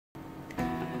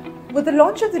With the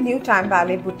launch of the new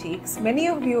TimeVallée Boutiques, many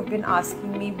of you have been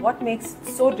asking me what makes it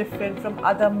so different from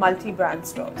other multi-brand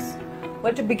stores.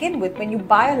 Well, to begin with, when you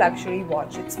buy a luxury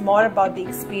watch, it's more about the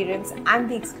experience and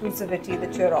the exclusivity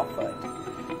that you're offered.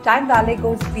 TimeVallée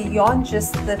goes beyond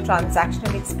just the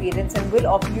transactional experience and will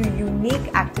offer you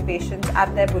unique activations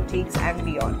at their boutiques and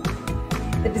beyond.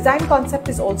 The design concept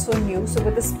is also new, so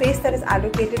with the space that is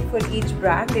allocated for each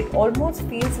brand, it almost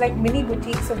feels like mini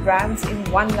boutiques of brands in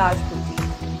one large boutique.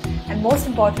 And most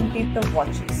importantly, the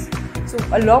watches. So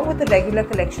along with the regular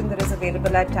collection that is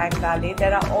available at TimeVallée,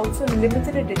 there are also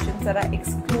limited editions that are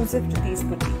exclusive to these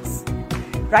boutiques.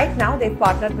 Right now, they've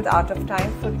partnered with Art of Time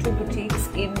for 2 boutiques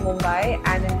in Mumbai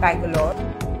and in Bengaluru.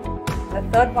 A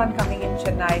third one coming in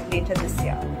Chennai later this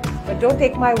year. But don't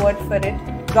take my word for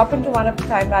it. Drop into one of the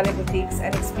TimeVallée boutiques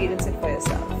and experience it for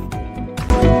yourself.